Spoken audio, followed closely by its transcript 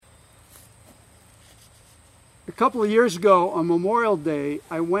A couple of years ago, on Memorial Day,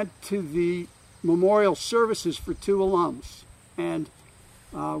 I went to the memorial services for two alums. And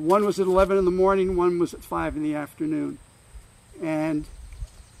one was at 11 in the morning, one was at 5 in the afternoon. And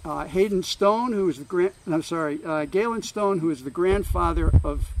Hayden Stone, who was Galen Stone, who is the grandfather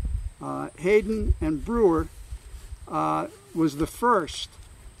of Hayden and Brewer, was the first.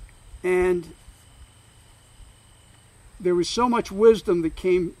 And there was so much wisdom that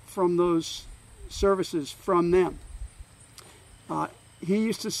came from those services from them. He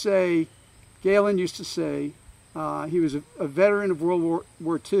used to say, Galen used to say, he was a veteran of World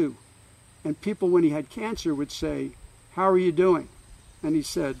War II, and people, when he had cancer, would say, "How are you doing?" And he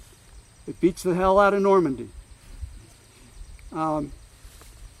said, "It beats the hell out of Normandy." And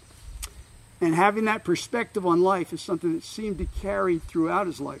having that perspective on life is something that seemed to carry throughout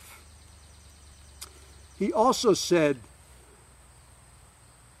his life. He also said,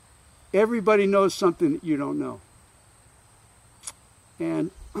 everybody knows something that you don't know. And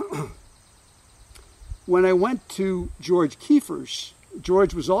when I went to George Kiefer's,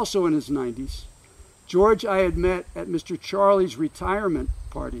 George was also in his 90s. George I had met at Mr. Charlie's retirement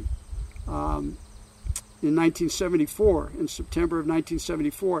party in 1974, in September of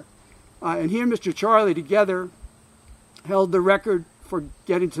 1974. And he and Mr. Charlie together held the record for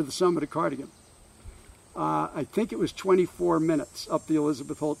getting to the summit of Cardigan. I think it was 24 minutes up the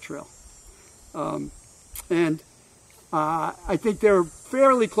Elizabeth Holt Trail. And I think they were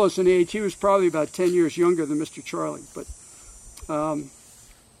fairly close in age. He was probably about 10 years younger than Mr. Charlie.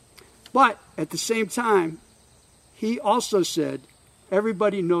 But at the same time, he also said,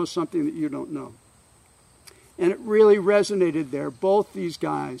 everybody knows something that you don't know. And it really resonated there, both these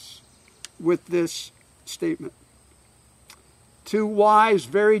guys, with this statement. Two wise,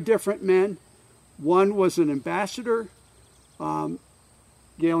 very different men. One was an ambassador.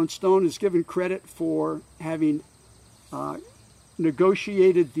 Galen Stone is given credit for having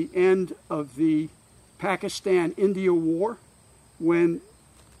negotiated the end of the Pakistan-India war when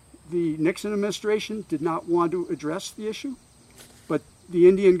the Nixon administration did not want to address the issue. But the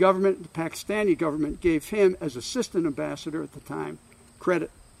Indian government, the Pakistani government, gave him, as assistant ambassador at the time,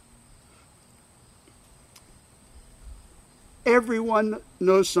 credit. Everyone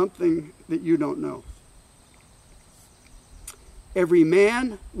knows something that you don't know. Every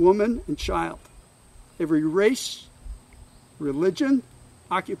man, woman, and child. Every race, religion,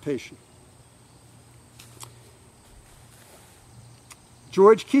 occupation.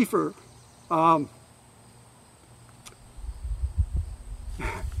 George Kiefer,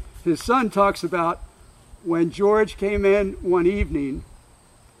 his son talks about when George came in one evening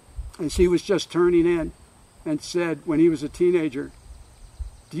as he was just turning in and said, when he was a teenager,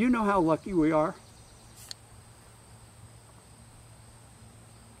 "Do you know how lucky we are?"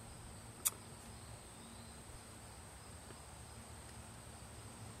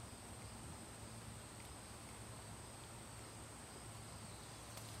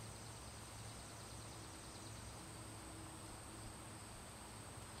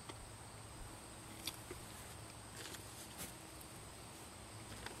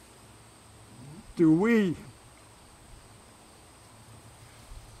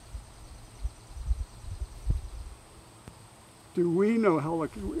 Do we know how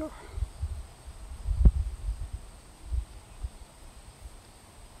lucky we are?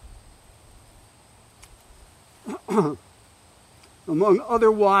 Among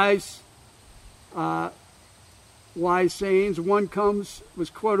other wise sayings, one was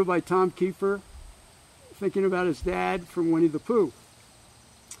quoted by Tom Kiefer, thinking about his dad from Winnie the Pooh.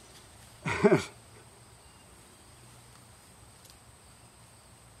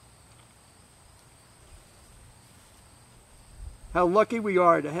 How lucky we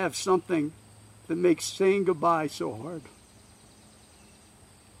are to have something that makes saying goodbye so hard.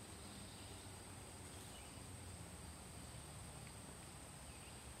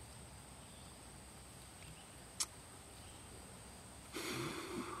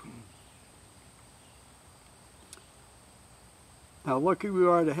 How lucky we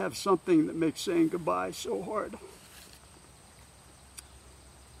are to have something that makes saying goodbye so hard.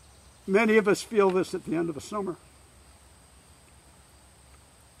 Many of us feel this at the end of the summer.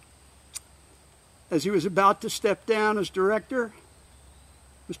 As he was about to step down as director,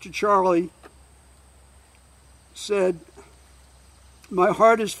 Mr. Charlie said, "My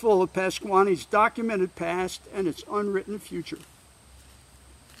heart is full of Pasquani's documented past and its unwritten future."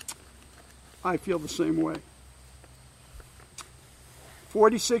 I feel the same way.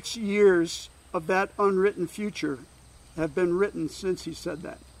 46 years of that unwritten future have been written since he said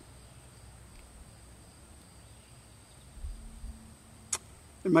that.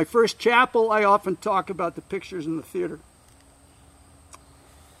 In my first chapel, I often talk about the pictures in the theater.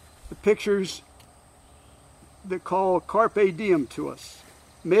 The pictures that call carpe diem to us.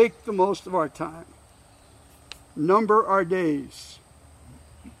 Make the most of our time. Number our days.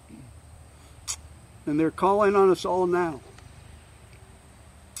 And they're calling on us all now.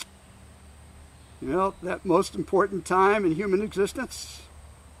 You know, that most important time in human existence?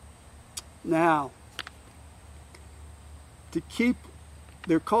 Now.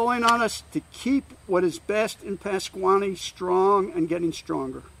 They're calling on us to keep what is best in Pasquaney strong and getting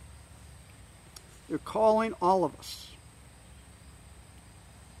stronger. They're calling all of us.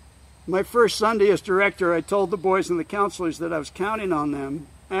 My first Sunday as director, I told the boys and the counselors that I was counting on them,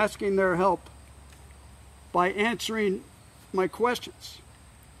 asking their help by answering my questions.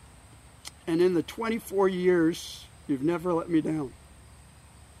 And in the 24 years, you've never let me down.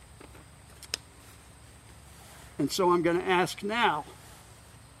 And so I'm going to ask now,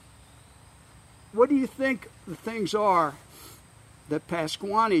 what do you think the things are that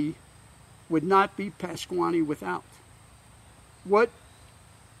Pasquaney would not be Pasquaney without? What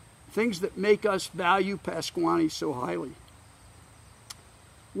things that make us value Pasquaney so highly?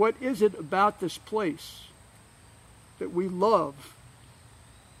 What is it about this place that we love,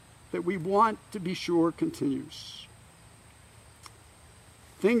 that we want to be sure continues?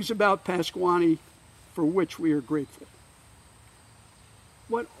 Things about Pasquaney for which we are grateful.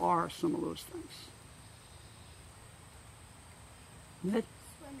 What are some of those things? Ned?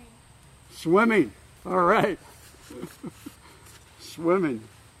 Swimming. All right. Swimming.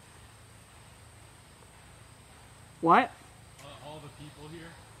 What? All the people here.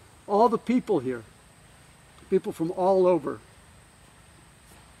 All the people here. People from all over.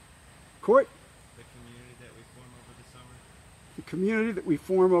 Court? The community that we form over the summer. The community that we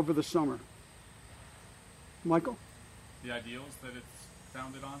form over the summer. Michael? The ideals that it's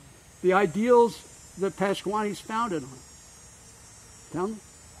founded on. The ideals that Pasquaney's founded on. Tell me.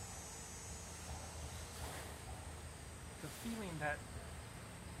 The feeling that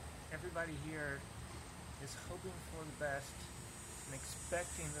everybody here is hoping for the best and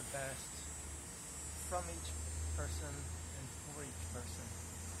expecting the best from each person and for each person.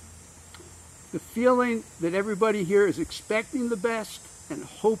 The feeling that everybody here is expecting the best and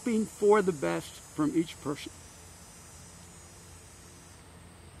hoping for the best from each person.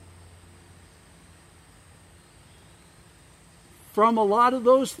 From a lot of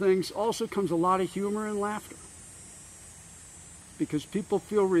those things also comes a lot of humor and laughter. Because people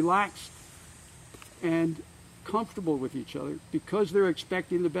feel relaxed and comfortable with each other because they're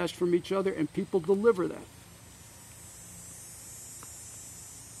expecting the best from each other, and people deliver that.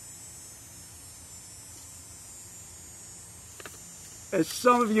 As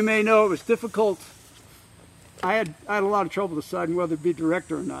some of you may know, it was difficult. I had a lot of trouble deciding whether to be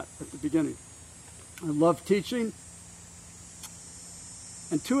director or not at the beginning. I loved teaching.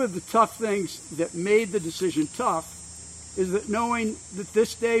 And two of the tough things that made the decision tough is that knowing that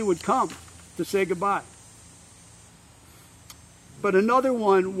this day would come to say goodbye. But another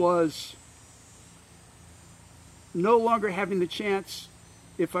one was no longer having the chance,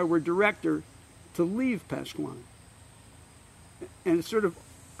 if I were director, to leave Pasquaney. And it's sort of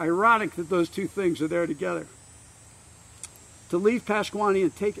ironic that those two things are there together. To leave Pasquaney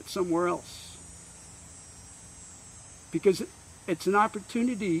and take it somewhere else. Because it's an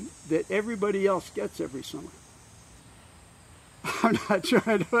opportunity that everybody else gets every summer. I'm not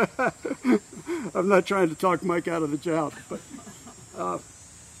trying to talk Mike out of the job,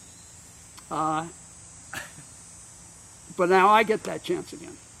 but now I get that chance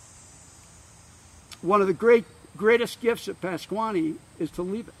again. One of the greatest gifts at Pasquaney is to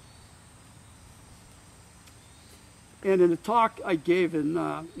leave it. And in a talk I gave in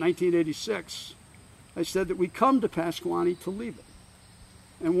 1986, I said that we come to Pasquaney to leave it.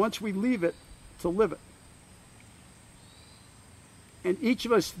 And once we leave it, to live it. And each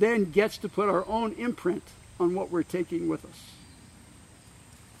of us then gets to put our own imprint on what we're taking with us.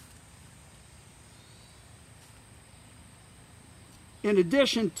 In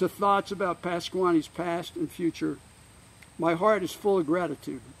addition to thoughts about Pasquaney's past and future, my heart is full of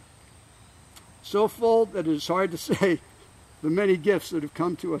gratitude. So full that it is hard to say the many gifts that have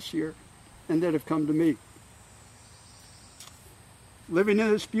come to us here and that have come to me. Living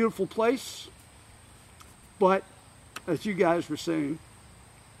in this beautiful place, but as you guys were saying,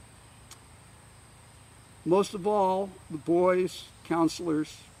 most of all, the boys,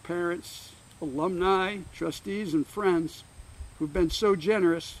 counselors, parents, alumni, trustees, and friends who've been so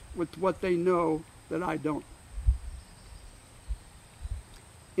generous with what they know that I don't.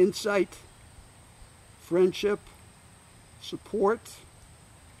 Insight, friendship, support,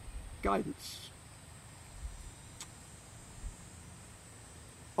 guidance.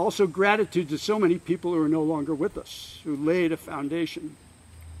 Also, gratitude to so many people who are no longer with us, who laid a foundation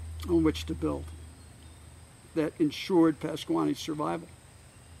on which to build that ensured Pasquani's survival.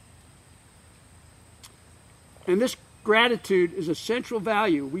 And this gratitude is a central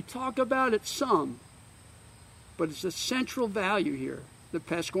value. We talk about it some, but it's a central value here that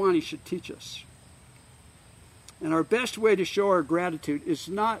Pasquani should teach us. And our best way to show our gratitude is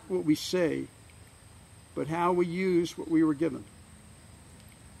not what we say, but how we use what we were given.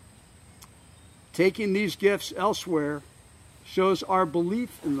 Taking these gifts elsewhere shows our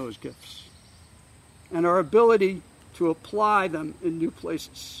belief in those gifts and our ability to apply them in new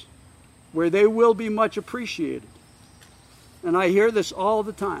places where they will be much appreciated. And I hear this all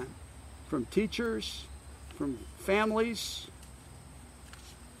the time from teachers, from families,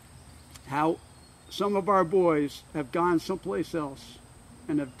 how some of our boys have gone someplace else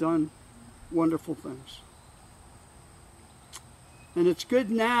and have done wonderful things. And it's good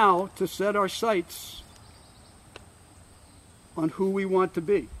now to set our sights on who we want to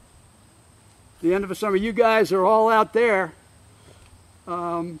be. The end of the summer, you guys are all out there,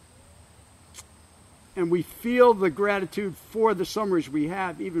 and we feel the gratitude for the summers we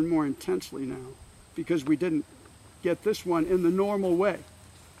have even more intensely now because we didn't get this one in the normal way.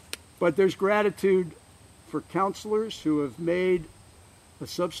 But there's gratitude for counselors who have made a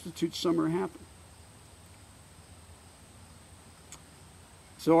substitute summer happen.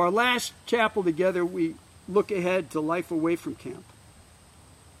 So our last chapel together, we look ahead to life away from camp.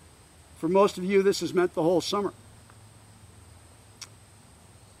 For most of you, this has meant the whole summer.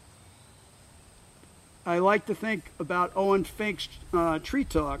 I like to think about Owen Fink's Tree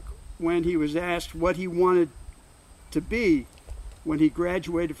Talk when he was asked what he wanted to be when he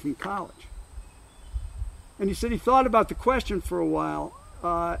graduated from college. And he said he thought about the question for a while,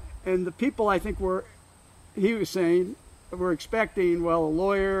 and the people I think he was saying, were expecting, well, a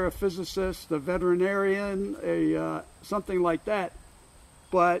lawyer, a physicist, a veterinarian, something like that.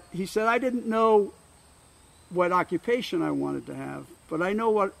 But he said, I didn't know what occupation I wanted to have, but I know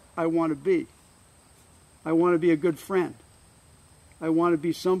what I want to be. I want to be a good friend. I want to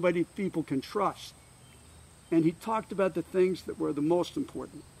be somebody people can trust. And he talked about the things that were the most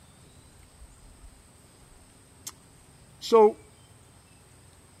important. So,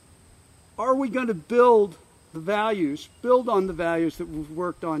 are we going to build on the values that we've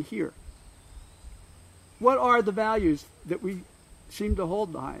worked on here? What are the values that we seem to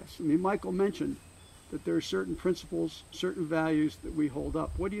hold the highest? I mean, Michael mentioned that there are certain principles, certain values that we hold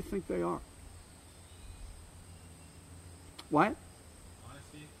up. What do you think they are? What?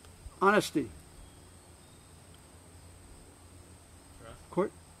 Honesty.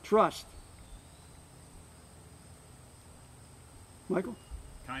 Trust. Michael?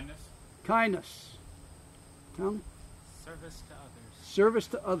 Kindness. Tell me. Service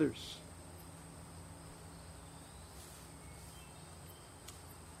to others.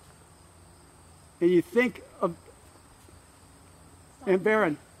 And you think of, and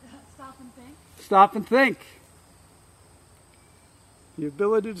Baron. Stop and think. Stop and think. The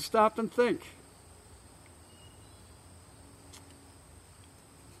ability to stop and think.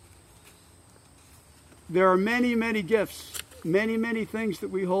 There are many, many gifts, many, many things that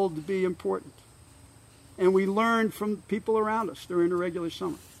we hold to be important. And we learn from people around us during a regular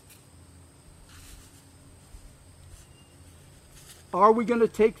summer. Are we going to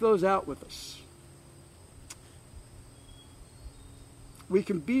take those out with us? We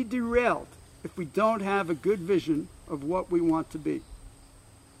can be derailed if we don't have a good vision of what we want to be.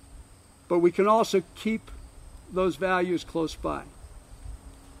 But we can also keep those values close by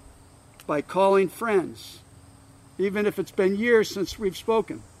calling friends, even if it's been years since we've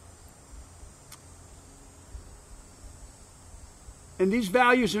spoken. And these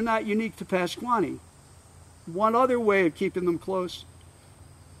values are not unique to Pasquani. One other way of keeping them close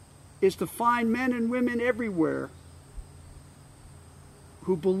is to find men and women everywhere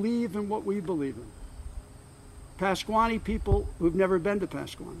who believe in what we believe in. Pasquani people who've never been to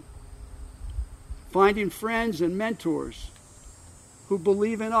Pasquani. Finding friends and mentors who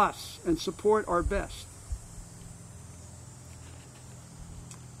believe in us and support our best.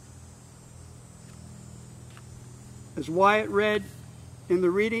 As Wyatt read in the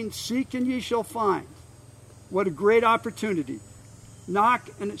reading, seek and ye shall find. What a great opportunity. Knock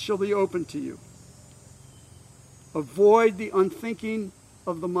and it shall be opened to you. Avoid the unthinking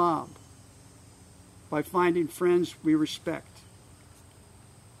of the mob by finding friends we respect.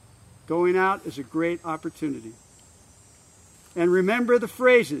 Going out is a great opportunity. And remember the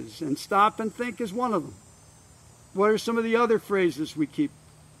phrases, and stop and think is one of them. What are some of the other phrases we keep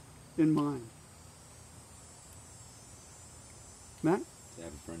in mind. Matt? To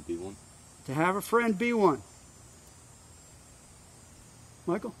have a friend be one. To have a friend be one.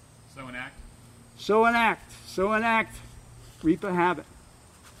 Michael? So enact. Sow an act. Sow an act. Reap a habit.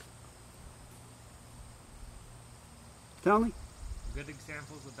 Townley? A good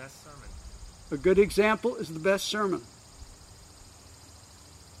example is the best sermon. A good example is the best sermon.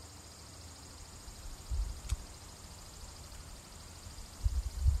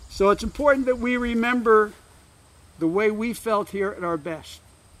 So it's important that we remember the way we felt here at our best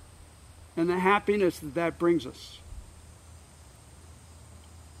and the happiness that that brings us.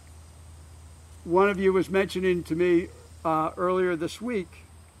 One of you was mentioning to me earlier this week,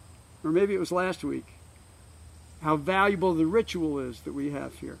 or maybe it was last week, how valuable the ritual is that we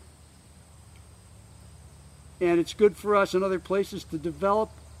have here. And it's good for us in other places to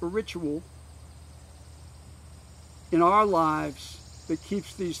develop a ritual in our lives that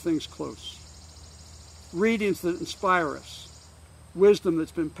keeps these things close. Readings that inspire us. Wisdom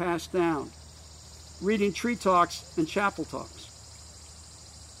that's been passed down. Reading tree talks and chapel talks.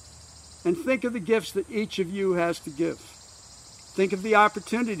 And think of the gifts that each of you has to give. Think of the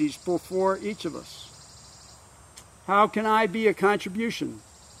opportunities before each of us. How can I be a contribution?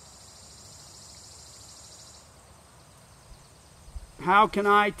 How can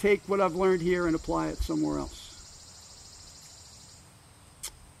I take what I've learned here and apply it somewhere else?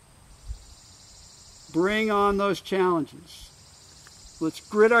 Bring on those challenges. Let's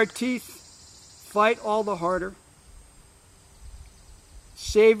grit our teeth, fight all the harder,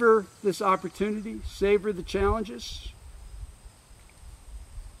 savor this opportunity, savor the challenges.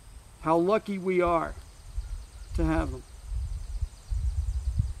 How lucky we are to have them.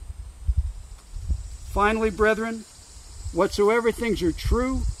 Finally, brethren, whatsoever things are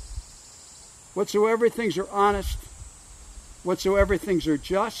true, whatsoever things are honest, whatsoever things are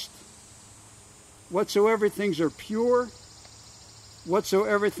just, whatsoever things are pure,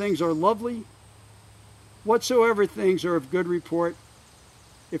 whatsoever things are lovely, whatsoever things are of good report,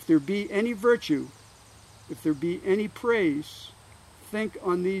 if there be any virtue, if there be any praise, think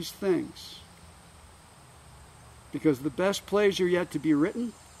on these things. Because the best plays are yet to be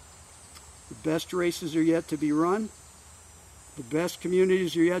written, the best races are yet to be run, the best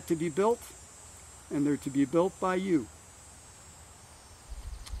communities are yet to be built, and they're to be built by you.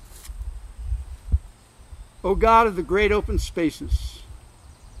 O God of the great open spaces,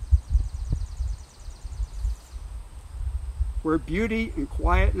 where beauty and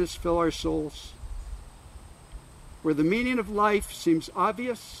quietness fill our souls, where the meaning of life seems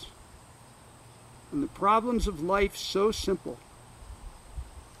obvious and the problems of life so simple,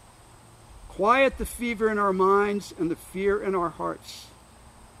 quiet the fever in our minds and the fear in our hearts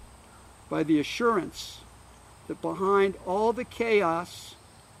by the assurance that behind all the chaos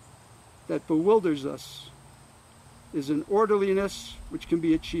that bewilders us is an orderliness which can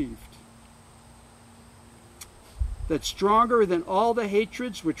be achieved. That stronger than all the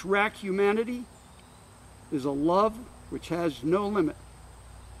hatreds which rack humanity is a love which has no limit.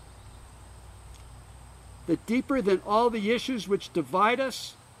 That deeper than all the issues which divide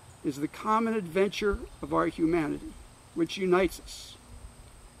us is the common adventure of our humanity, which unites us.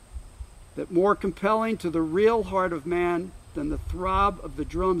 That more compelling to the real heart of man than the throb of the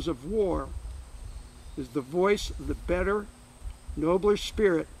drums of war is the voice of the better, nobler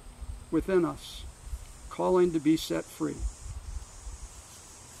spirit within us, calling to be set free.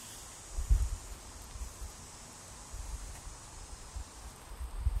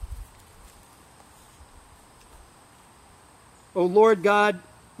 O Lord God,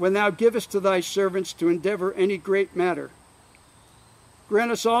 when thou givest to thy servants to endeavor any great matter,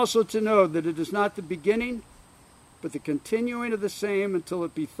 grant us also to know that it is not the beginning, but the continuing of the same until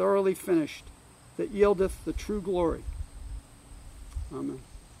it be thoroughly finished, that yieldeth the true glory. Amen.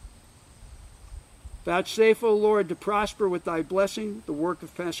 Vouchsafe, O Lord, to prosper with thy blessing the work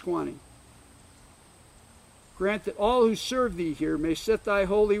of Pasquani. Grant that all who serve thee here may set thy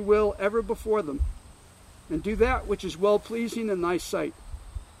holy will ever before them, and do that which is well-pleasing in thy sight,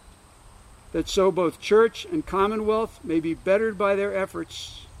 that so both church and commonwealth may be bettered by their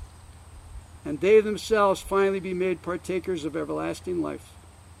efforts, and they themselves finally be made partakers of everlasting life.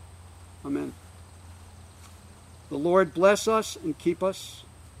 Amen. The Lord bless us and keep us.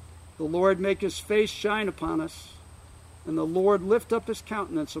 The Lord make his face shine upon us, and the Lord lift up his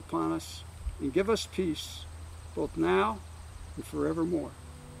countenance upon us, and give us peace, both now and forevermore.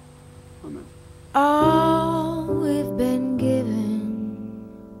 Amen. All we've been given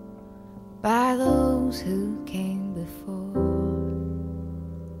by those who came before,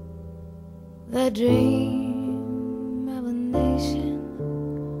 the dream of a nation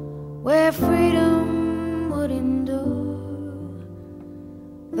where freedom would endure.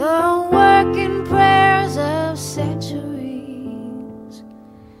 The working prayers of centuries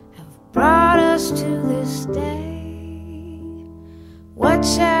have brought us to this day. What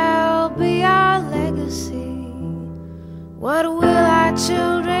shall be our legacy? What will our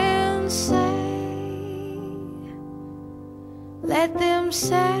children say? Let them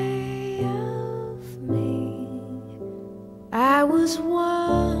say of me, I was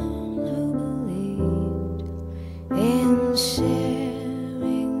one who believed in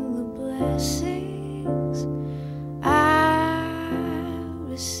sharing the blessings I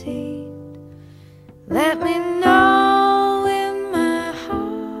received. Let me know in my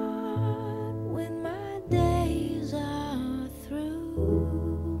heart when my days are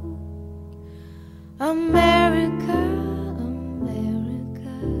through. America,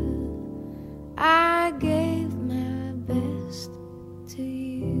 America, I gave my best to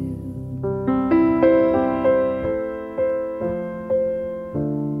you.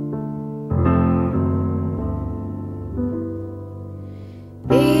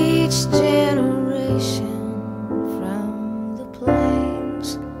 Each generation, from the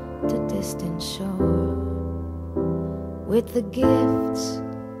plains to distant shore, with the gifts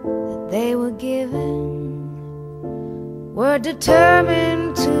that they were given, were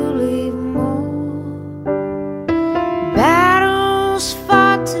determined to leave more. Battles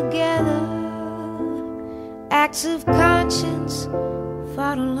fought together, acts of conscience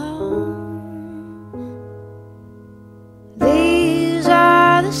fought alone. These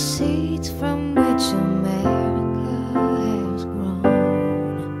are the seeds from which America has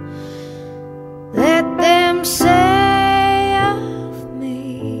grown. Let them say of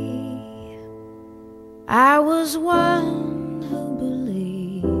me, I was one who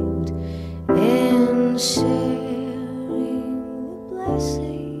believed in sharing the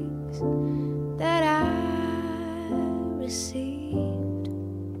blessings that I received.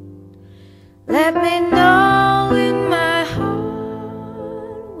 Let me know